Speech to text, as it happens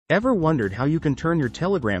Ever wondered how you can turn your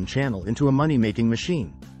Telegram channel into a money-making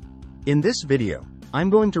machine? In this video, I'm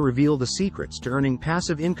going to reveal the secrets to earning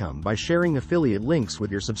passive income by sharing affiliate links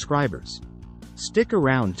with your subscribers. Stick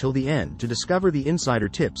around till the end to discover the insider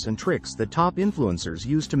tips and tricks that top influencers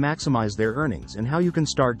use to maximize their earnings and how you can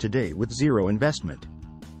start today with zero investment.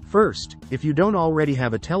 First, if you don't already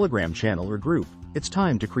have a Telegram channel or group, it's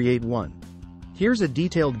time to create one. Here's a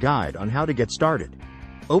detailed guide on how to get started.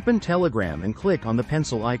 Open Telegram and click on the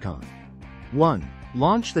pencil icon. 1.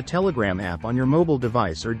 Launch the Telegram app on your mobile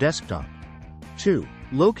device or desktop. 2.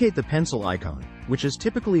 Locate the pencil icon, which is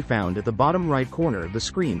typically found at the bottom right corner of the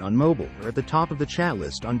screen on mobile or at the top of the chat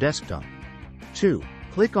list on desktop. 2.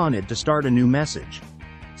 Click on it to start a new message.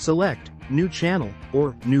 Select New Channel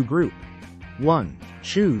or New Group. 1.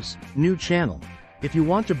 Choose New Channel if you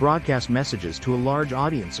want to broadcast messages to a large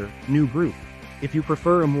audience, or New Group if you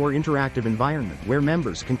prefer a more interactive environment where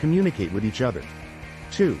members can communicate with each other.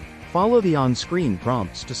 2. Follow the on-screen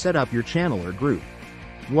prompts to set up your channel or group.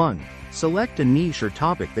 1. Select a niche or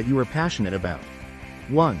topic that you are passionate about.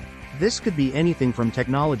 1. This could be anything from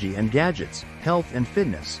technology and gadgets, health and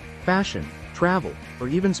fitness, fashion, travel, or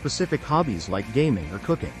even specific hobbies like gaming or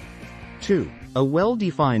cooking. 2. A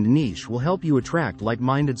well-defined niche will help you attract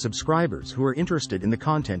like-minded subscribers who are interested in the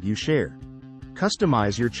content you share.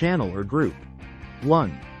 Customize your channel or group.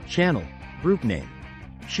 1. Channel, group name.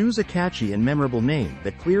 Choose a catchy and memorable name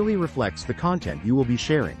that clearly reflects the content you will be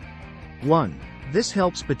sharing. 1. This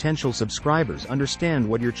helps potential subscribers understand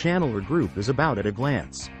what your channel or group is about at a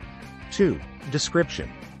glance. 2. Description.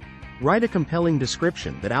 Write a compelling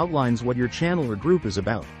description that outlines what your channel or group is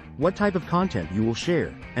about, what type of content you will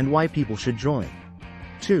share, and why people should join.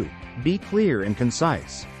 2. Be clear and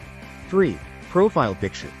concise. 3. Profile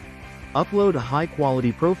picture. Upload a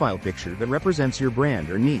high-quality profile picture that represents your brand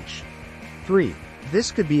or niche. 3.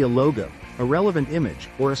 This could be a logo, a relevant image,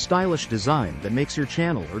 or a stylish design that makes your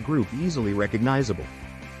channel or group easily recognizable.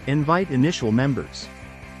 Invite initial members.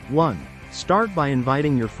 1. Start by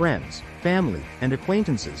inviting your friends, family, and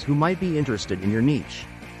acquaintances who might be interested in your niche.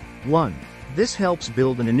 1. This helps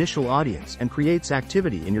build an initial audience and creates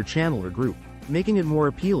activity in your channel or group, making it more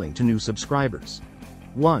appealing to new subscribers.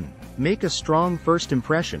 1. Make a strong first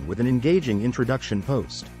impression with an engaging introduction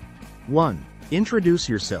post. 1. Introduce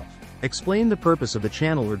yourself. Explain the purpose of the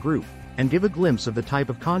channel or group, and give a glimpse of the type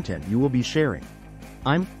of content you will be sharing.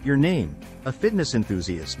 I'm your name, a fitness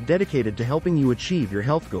enthusiast dedicated to helping you achieve your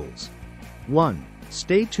health goals. 1.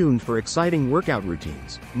 Stay tuned for exciting workout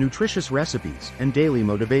routines, nutritious recipes, and daily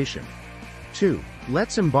motivation. 2.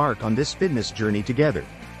 Let's embark on this fitness journey together.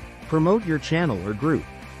 Promote your channel or group.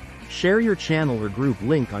 Share your channel or group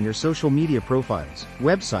link on your social media profiles,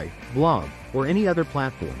 website, blog, or any other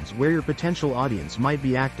platforms where your potential audience might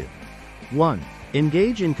be active. 1.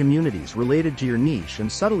 Engage in communities related to your niche and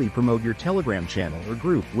subtly promote your Telegram channel or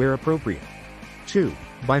group where appropriate. 2.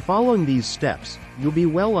 By following these steps, you'll be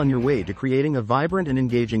well on your way to creating a vibrant and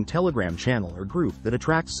engaging Telegram channel or group that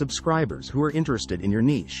attracts subscribers who are interested in your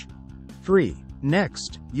niche. 3.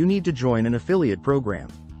 Next, you need to join an affiliate program.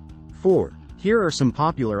 4. Here are some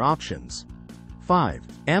popular options. 5.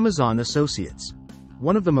 Amazon Associates.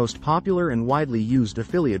 One of the most popular and widely used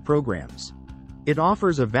affiliate programs. It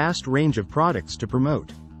offers a vast range of products to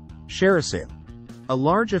promote. ShareASale. A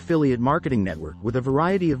large affiliate marketing network with a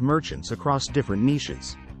variety of merchants across different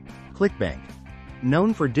niches. ClickBank.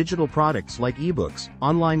 Known for digital products like ebooks,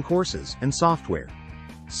 online courses, and software.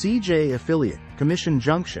 CJ Affiliate, Commission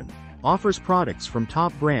Junction, offers products from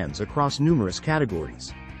top brands across numerous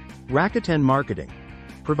categories. Rakuten Marketing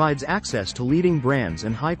provides access to leading brands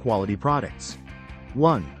and high-quality products.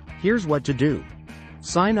 1. Here's what to do.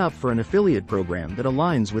 Sign up for an affiliate program that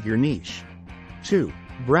aligns with your niche. 2.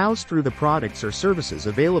 Browse through the products or services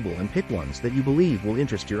available and pick ones that you believe will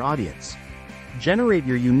interest your audience. Generate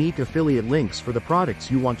your unique affiliate links for the products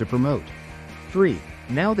you want to promote. 3.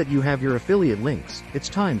 Now that you have your affiliate links, it's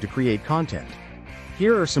time to create content.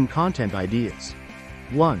 Here are some content ideas.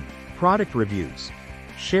 1. Product reviews.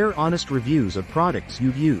 Share honest reviews of products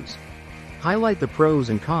you've used. Highlight the pros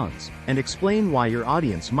and cons, and explain why your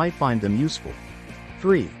audience might find them useful.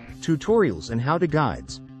 3. Tutorials and how-to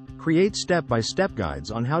guides. Create step-by-step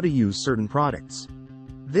guides on how to use certain products.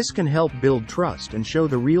 This can help build trust and show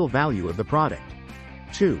the real value of the product.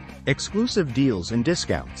 2. Exclusive deals and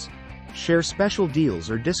discounts. Share special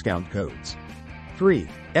deals or discount codes. 3.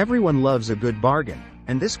 Everyone loves a good bargain,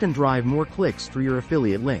 and this can drive more clicks through your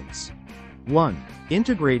affiliate links. 1.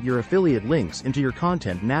 Integrate your affiliate links into your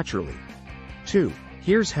content naturally. 2.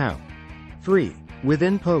 Here's how. 3.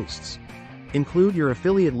 Within posts. Include your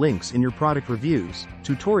affiliate links in your product reviews,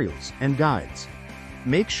 tutorials, and guides.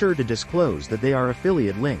 Make sure to disclose that they are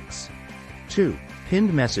affiliate links. 2.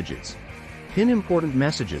 Pinned messages. Pin important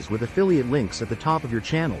messages with affiliate links at the top of your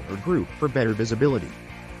channel or group for better visibility.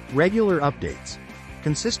 Regular updates.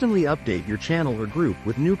 Consistently update your channel or group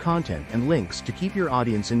with new content and links to keep your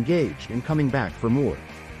audience engaged and coming back for more.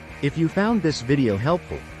 If you found this video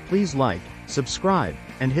helpful, please like, subscribe,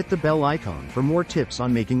 and hit the bell icon for more tips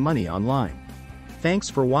on making money online. Thanks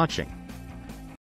for watching.